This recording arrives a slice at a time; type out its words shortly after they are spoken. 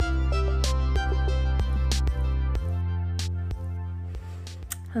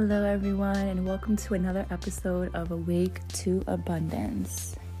Hello, everyone, and welcome to another episode of Awake to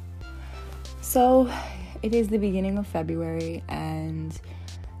Abundance. So, it is the beginning of February, and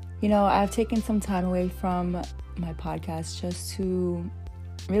I've taken some time away from my podcast just to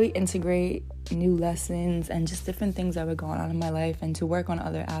really integrate new lessons and just different things that were going on in my life and to work on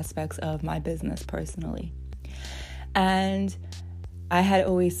other aspects of my business personally. And I had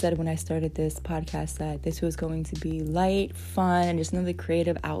always said when I started this podcast that this was going to be light, fun, and just another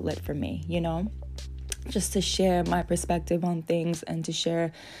creative outlet for me, just to share my perspective on things and to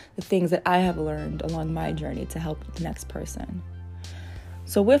share the things that I have learned along my journey to help the next person.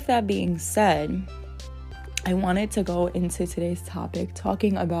 So with that being said, I wanted to go into today's topic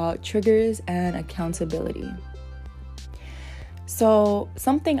talking about triggers and accountability. So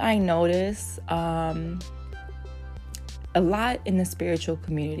something I notice a lot in the spiritual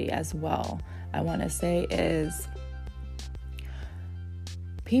community as well, I want to say, is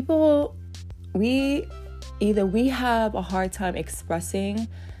people, we have a hard time expressing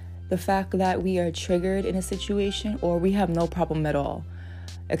the fact that we are triggered in a situation, or we have no problem at all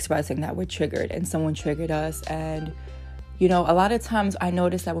expressing that we're triggered and someone triggered us. And, a lot of times I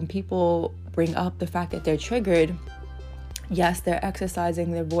notice that when people bring up the fact that they're triggered, yes, they're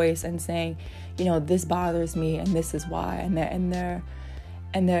exercising their voice and saying, this bothers me and this is why,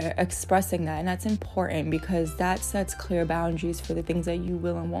 and they're expressing that. And that's important because that sets clear boundaries for the things that you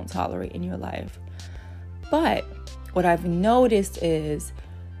will and won't tolerate in your life. But what I've noticed is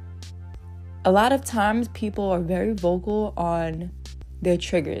a lot of times people are very vocal on their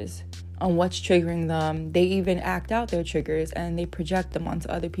triggers, on what's triggering them. They even act out their triggers and they project them onto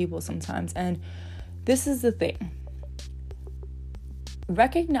other people sometimes. And this is the thing.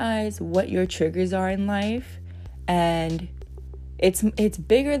 Recognize what your triggers are in life, and it's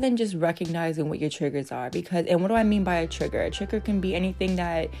bigger than just recognizing what your triggers are. And what do I mean by a trigger? A trigger can be anything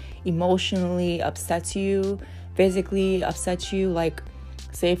that emotionally upsets you, physically upsets you, like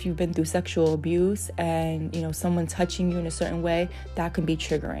say if you've been through sexual abuse and someone touching you in a certain way, that can be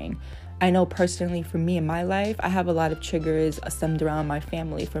triggering. I know personally for me in my life, I have a lot of triggers stemmed around my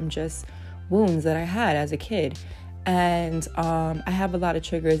family from just wounds that I had as a kid. And I have a lot of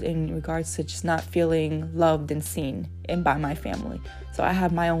triggers in regards to just not feeling loved and seen by my family. So I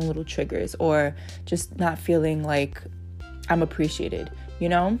have my own little triggers, or just not feeling like I'm appreciated,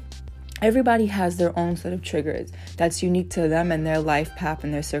 Everybody has their own set of triggers that's unique to them and their life path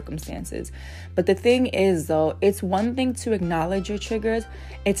and their circumstances. But the thing is, though, it's one thing to acknowledge your triggers.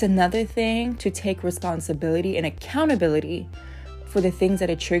 It's another thing to take responsibility and accountability for the things that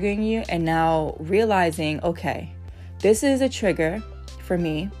are triggering you, and now realizing, okay, this is a trigger for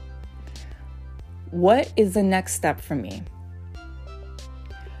me. What is the next step for me?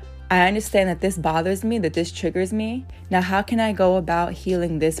 I understand that this bothers me, that this triggers me. Now, how can I go about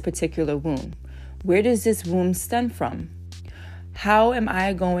healing this particular wound? Where does this wound stem from? How am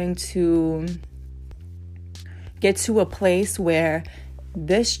I going to get to a place where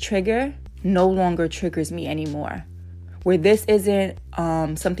this trigger no longer triggers me anymore? Where this isn't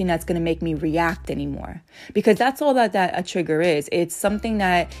something that's going to make me react anymore. Because that's all that a trigger is. It's something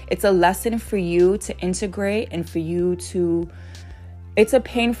that, it's a lesson for you to integrate and for you to, it's a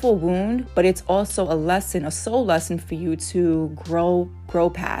painful wound, but it's also a lesson, a soul lesson for you to grow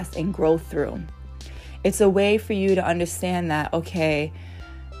past and grow through. It's a way for you to understand that, okay,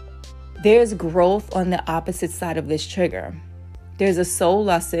 there's growth on the opposite side of this trigger. There's a soul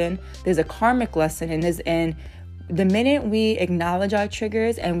lesson, there's a karmic lesson, and the minute we acknowledge our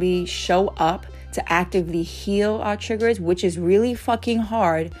triggers and we show up to actively heal our triggers, which is really fucking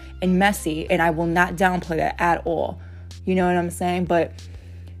hard and messy, and I will not downplay that at all. You know what I'm saying? But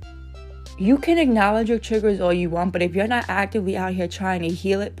you can acknowledge your triggers all you want, but if you're not actively out here trying to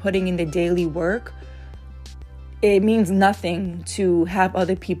heal it, putting in the daily work, it means nothing to have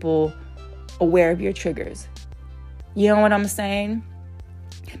other people aware of your triggers. You know what I'm saying?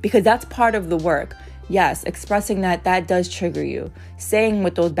 Because that's part of the work. Yes, expressing that does trigger you, saying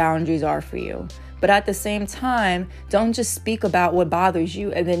what those boundaries are for you. But at the same time, don't just speak about what bothers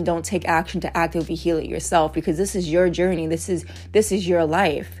you and then don't take action to actively heal it yourself, because this is your journey. This is your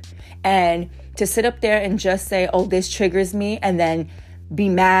life. And to sit up there and just say, oh, this triggers me, and then be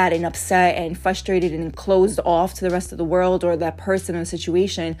mad and upset and frustrated and closed off to the rest of the world or that person or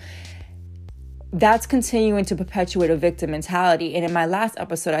situation, that's continuing to perpetuate a victim mentality. And in my last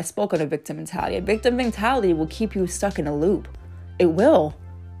episode, I spoke on a victim mentality. A victim mentality will keep you stuck in a loop. It will.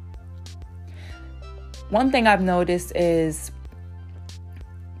 One thing I've noticed is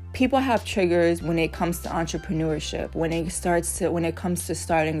people have triggers when it comes to entrepreneurship, when it comes to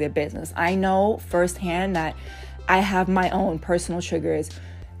starting their business. I know firsthand that I have my own personal triggers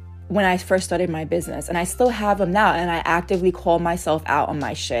when I first started my business, and I still have them now, and I actively call myself out on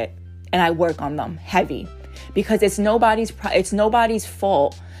my shit, and I work on them heavy, because it's nobody's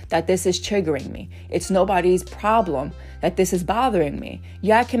fault that this is triggering me. It's nobody's problem that this is bothering me.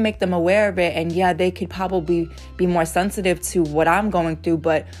 Yeah, I can make them aware of it, and yeah, they could probably be more sensitive to what I'm going through,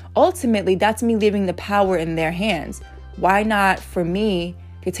 but ultimately that's me leaving the power in their hands. Why not for me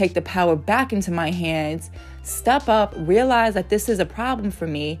to take the power back into my hands, step up, realize that this is a problem for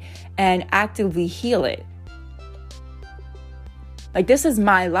me, and actively heal it? Like, this is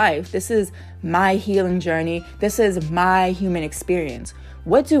my life. This is my healing journey. This is my human experience.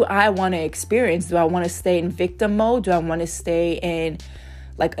 What do I want to experience? Do I want to stay in victim mode? Do I want to stay in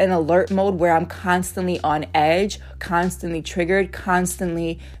like an alert mode where I'm constantly on edge, constantly triggered,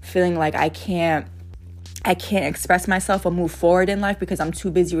 constantly feeling like I can't express myself or move forward in life because I'm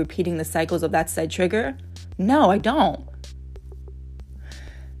too busy repeating the cycles of that said trigger? No, I don't.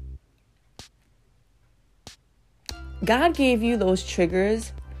 God gave you those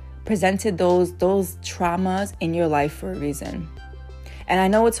triggers, presented those traumas in your life for a reason. And I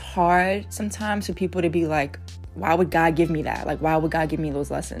know it's hard sometimes for people to be like, why would God give me that? Like, why would God give me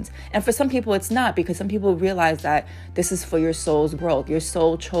those lessons? And for some people, it's not, because some people realize that this is for your soul's growth. Your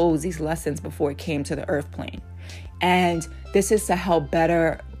soul chose these lessons before it came to the earth plane. And this is to help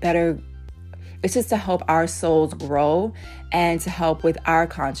this is to help our souls grow and to help with our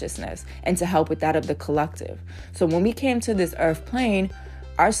consciousness and to help with that of the collective. So when we came to this earth plane,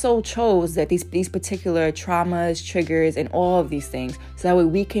 our soul chose that these particular traumas, triggers, and all of these things, so that way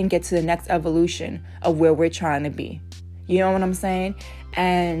we can get to the next evolution of where we're trying to be. You know what I'm saying?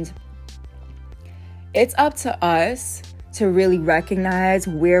 And it's up to us to really recognize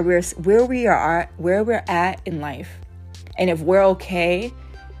where we're at in life, and if we're okay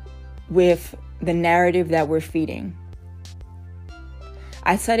with the narrative that we're feeding.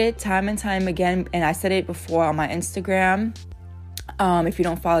 I said it time and time again, and I said it before on my Instagram. If you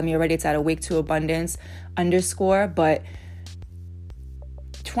don't follow me already, it's at awake2abundance_. But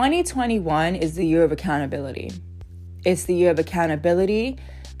 2021 is the year of accountability. It's the year of accountability,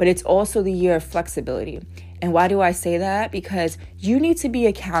 but it's also the year of flexibility. And why do I say that? Because you need to be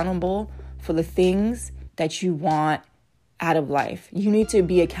accountable for the things that you want out of life. You need to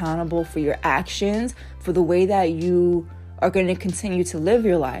be accountable for your actions, for the way that you are going to continue to live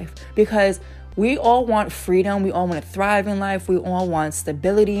your life. Because we all want freedom. We all want to thrive in life. We all want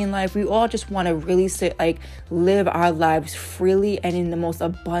stability in life. We all just want to really live our lives freely and in the most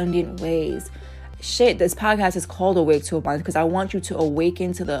abundant ways. This podcast is called Awake to Abundance because I want you to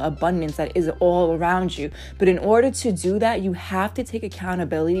awaken to the abundance that is all around you. But in order to do that, you have to take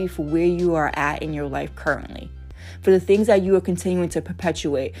accountability for where you are at in your life currently, for the things that you are continuing to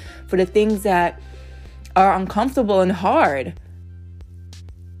perpetuate, for the things that are uncomfortable and hard.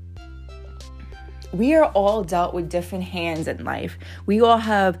 We are all dealt with different hands in life. We all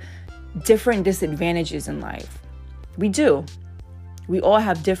have different disadvantages in life. We do. We all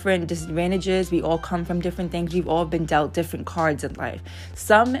have different disadvantages. We all come from different things. We've all been dealt different cards in life.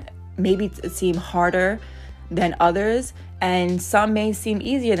 Some maybe seem harder than others, and some may seem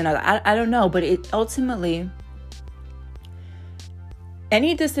easier than others. I don't know, but it ultimately,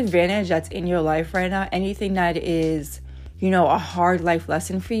 any disadvantage that's in your life right now, anything that is, a hard life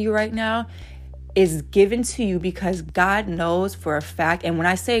lesson for you right now, is given to you because God knows for a fact. And when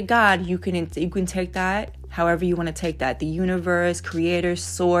I say God, you can take that however you want to take that. The universe, creator,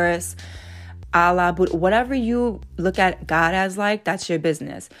 source, Allah, Buddha, whatever you look at God as, like, that's your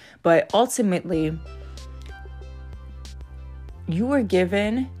business. But ultimately, you were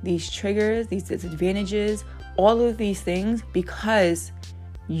given these triggers, these disadvantages, all of these things because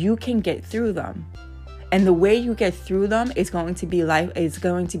you can get through them. And the way you get through them is going to be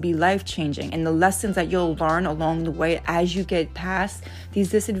life changing. And the lessons that you'll learn along the way as you get past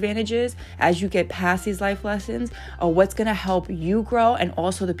these disadvantages, as you get past these life lessons, are what's going to help you grow, and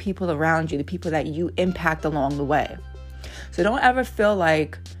also the people around you, the people that you impact along the way. So don't ever feel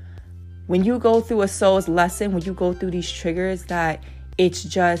like when you go through a soul's lesson, when you go through these triggers, that it's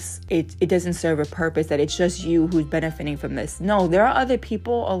just, it doesn't serve a purpose, that it's just you who's benefiting from this. No, there are other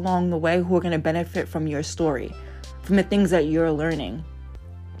people along the way who are going to benefit from your story, from the things that you're learning.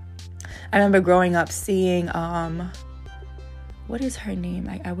 I remember growing up seeing, what is her name?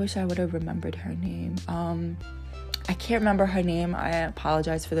 I wish I would have remembered her name. I can't remember her name. I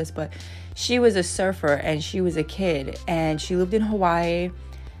apologize for this, but she was a surfer and she was a kid and she lived in Hawaii.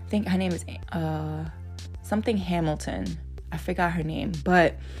 I think her name is something Hamilton. I forgot her name,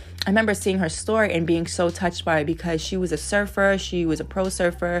 but I remember seeing her story and being so touched by it because she was a surfer. She was a pro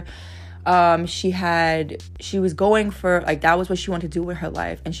surfer. She was going for, like, that was what she wanted to do with her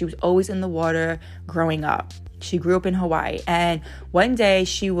life. And she was always in the water growing up. She grew up in Hawaii. And one day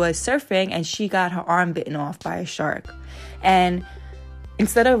she was surfing and she got her arm bitten off by a shark. And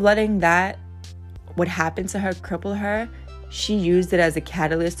instead of letting that, what happened to her, cripple her, she used it as a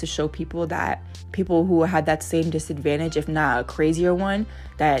catalyst to show people that people who had that same disadvantage, if not a crazier one,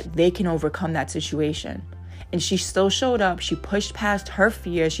 that they can overcome that situation. And she still showed up. She pushed past her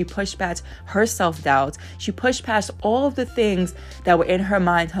fears. She pushed past her self-doubts. She pushed past all of the things that were in her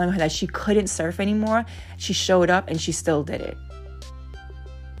mind telling her that she couldn't surf anymore. She showed up and she still did it.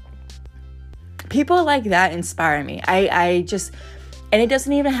 People like that inspire me. I just, and it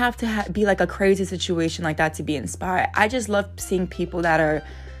doesn't even have to be like a crazy situation like that to be inspired. I just love seeing people that are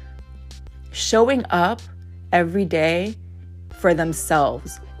showing up every day for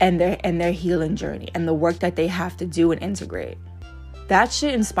themselves and their healing journey and the work that they have to do and integrate. That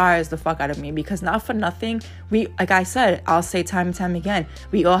shit inspires the fuck out of me, because not for nothing, like I said, I'll say time and time again,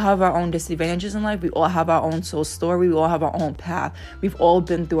 we all have our own disadvantages in life. We all have our own soul story. We all have our own path. We've all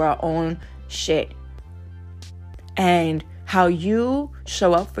been through our own shit. And how you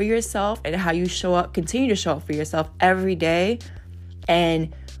show up for yourself and how you continue to show up for yourself every day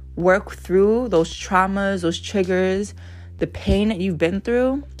and work through those traumas, those triggers, the pain that you've been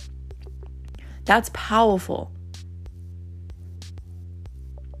through, that's powerful.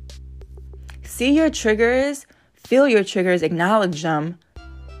 See your triggers, feel your triggers, acknowledge them,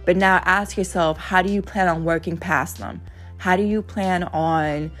 but now ask yourself, how do you plan on working past them? How do you plan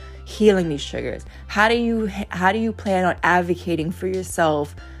on healing these triggers? How do you plan on advocating for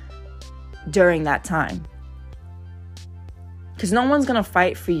yourself during that time? Because no one's going to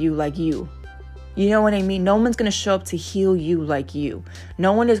fight for you like you. You know what I mean? No one's going to show up to heal you like you.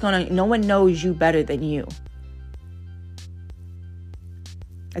 No one knows you better than you.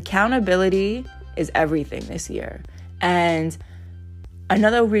 Accountability is everything this year. And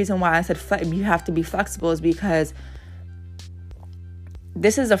another reason why I said you have to be flexible is because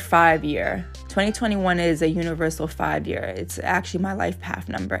this is a 5-year. 2021 is a universal 5-year. It's actually my life path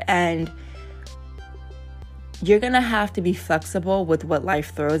number. And you're going to have to be flexible with what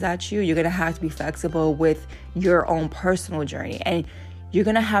life throws at you. You're going to have to be flexible with your own personal journey. And you're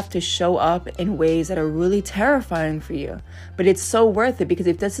going to have to show up in ways that are really terrifying for you. But it's so worth it, because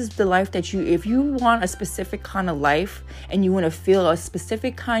if this is the life that if you want a specific kind of life and you want to feel a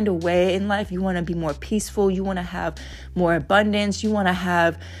specific kind of way in life, you want to be more peaceful, you want to have more abundance, you want to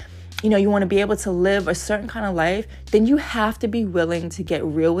have, you want to be able to live a certain kind of life, then you have to be willing to get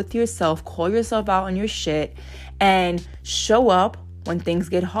real with yourself, call yourself out on your shit, and show up when things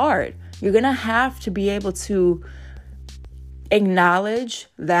get hard. You're going to have to be able to acknowledge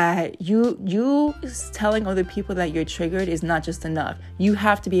that you telling other people that you're triggered is not just enough. You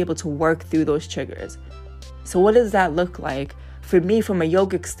have to be able to work through those triggers. So what does that look like? For me, from a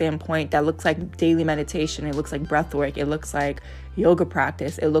yogic standpoint, that looks like daily meditation. It looks like breath work. It looks like yoga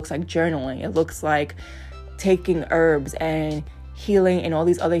practice. It looks like journaling. It looks like taking herbs and healing and all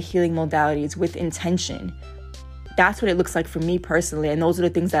these other healing modalities with intention. That's what it looks like for me personally. And those are the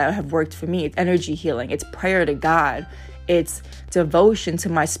things that have worked for me. It's energy healing. It's prayer to God. It's devotion to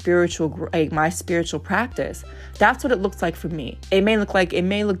my spiritual practice. That's what it looks like for me. It may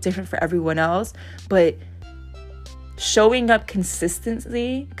look different for everyone else, but showing up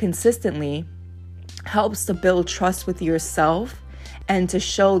consistently helps to build trust with yourself and to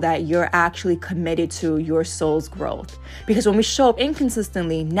show that you're actually committed to your soul's growth. Because when we show up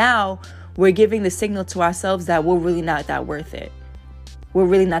inconsistently, now we're giving the signal to ourselves that we're really not that worth it. We're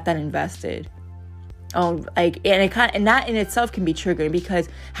really not that invested. And that in itself can be triggering, because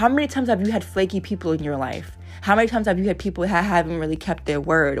how many times have you had flaky people in your life? How many times have you had people that haven't really kept their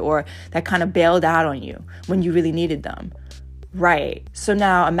word, or that kind of bailed out on you when you really needed them? Right. So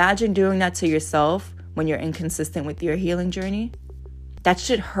now imagine doing that to yourself when you're inconsistent with your healing journey. That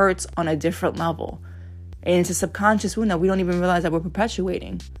shit hurts on a different level. And it's a subconscious wound that we don't even realize that we're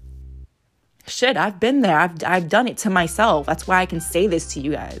perpetuating. Shit, I've been there. I've done it to myself. That's why I can say this to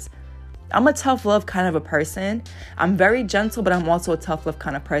you guys. I'm a tough love kind of a person. I'm very gentle, but I'm also a tough love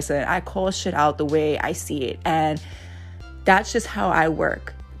kind of person. I call shit out the way I see it. And that's just how I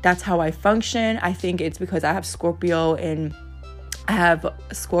work. That's how I function. I think it's because I have Scorpio in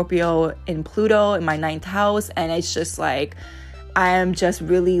Pluto in my 9th house. And it's just like, I am just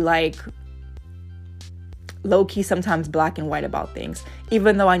really like low-key sometimes black and white about things,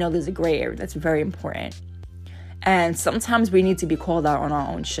 even though I know there's a gray area that's very important. And sometimes we need to be called out on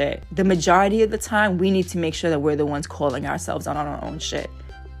our own shit. The majority of the time, we need to make sure that we're the ones calling ourselves out on our own shit.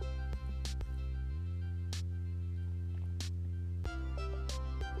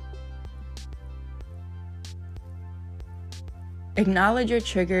 acknowledge your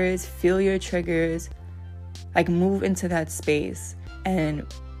triggers, feel your triggers, like move into that space and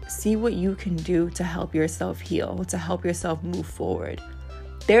see what you can do to help yourself heal, to help yourself move forward.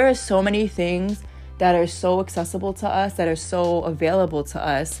 There are so many things that are so accessible to us, that are so available to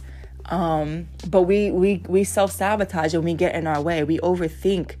us, but we self-sabotage and we get in our way. We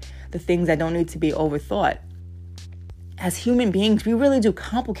overthink the things that don't need to be overthought. As human beings, we really do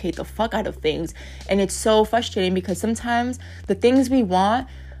complicate the fuck out of things. And it's so frustrating because sometimes the things we want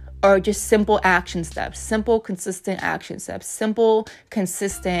are just simple action steps, simple, consistent action steps, simple,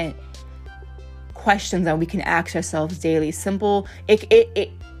 consistent questions that we can ask ourselves daily. Simple, a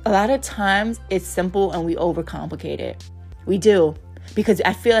lot of times it's simple and we overcomplicate it. We do. Because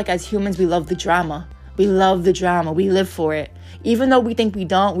I feel like as humans, we love the drama. We love the drama. We live for it. Even though we think we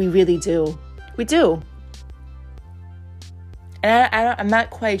don't, we really do. We do. And I'm not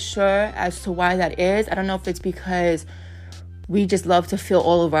quite sure as to why that is. I don't know if it's because we just love to feel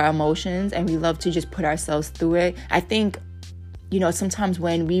all of our emotions and we love to just put ourselves through it. I think, sometimes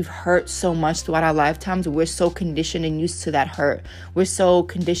when we've hurt so much throughout our lifetimes, we're so conditioned and used to that hurt. We're so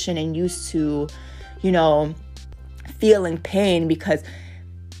conditioned and used to, feeling pain because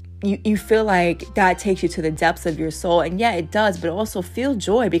you feel like that takes you to the depths of your soul. And yeah, it does, but also feel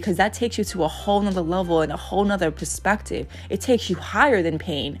joy because that takes you to a whole nother level and a whole nother perspective. It takes you higher than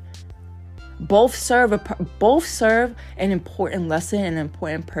pain. Both serve an important lesson and an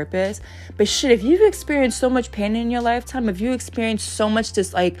important purpose. But shit, if you've experienced so much pain in your lifetime, if you experienced so much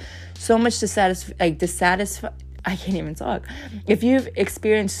dissatisfaction, I can't even talk. If you've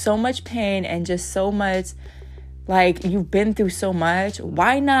experienced so much pain and just so much, like you've been through so much,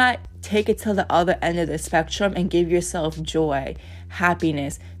 why not take it to the other end of the spectrum and give yourself joy,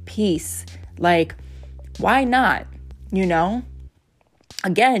 happiness, peace? Like, why not?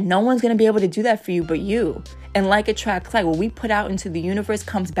 Again, no one's going to be able to do that for you but you. And like attracts like, what we put out into the universe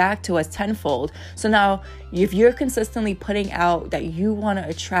comes back to us tenfold. So now, if you're consistently putting out that you want to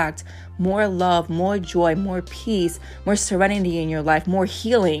attract more love, more joy, more peace, more serenity in your life, more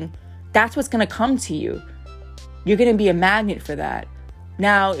healing, that's what's going to come to you. You're going to be a magnet for that.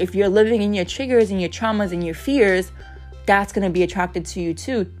 Now, if you're living in your triggers and your traumas and your fears, that's going to be attracted to you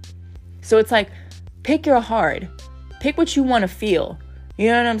too. So it's like, pick your heart. Pick what you want to feel. You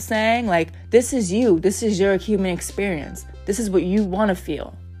know what I'm saying? Like, this is you. This is your human experience. This is what you want to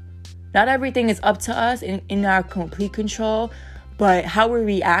feel. Not everything is up to us in our complete control, but how we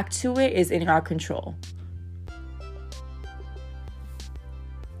react to it is in our control.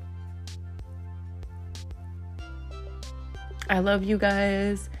 I love you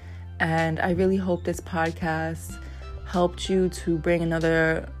guys, and I really hope this podcast helped you to bring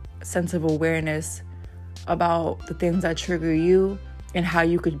another sense of awareness about the things that trigger you and how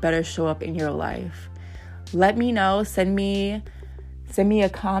you could better show up in your life. Let me know. Send me a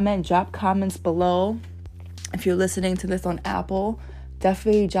comment. Drop comments below. If you're listening to this on Apple,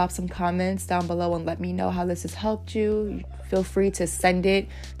 definitely drop some comments down below and let me know how this has helped you. Feel free to send it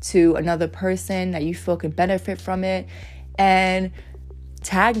to another person that you feel can benefit from it. And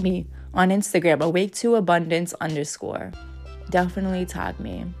tag me on Instagram, awake2abundance_. Definitely tag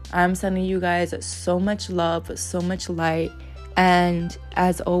me. I'm sending you guys so much love, so much light. And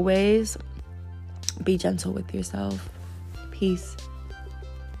as always, be gentle with yourself. Peace.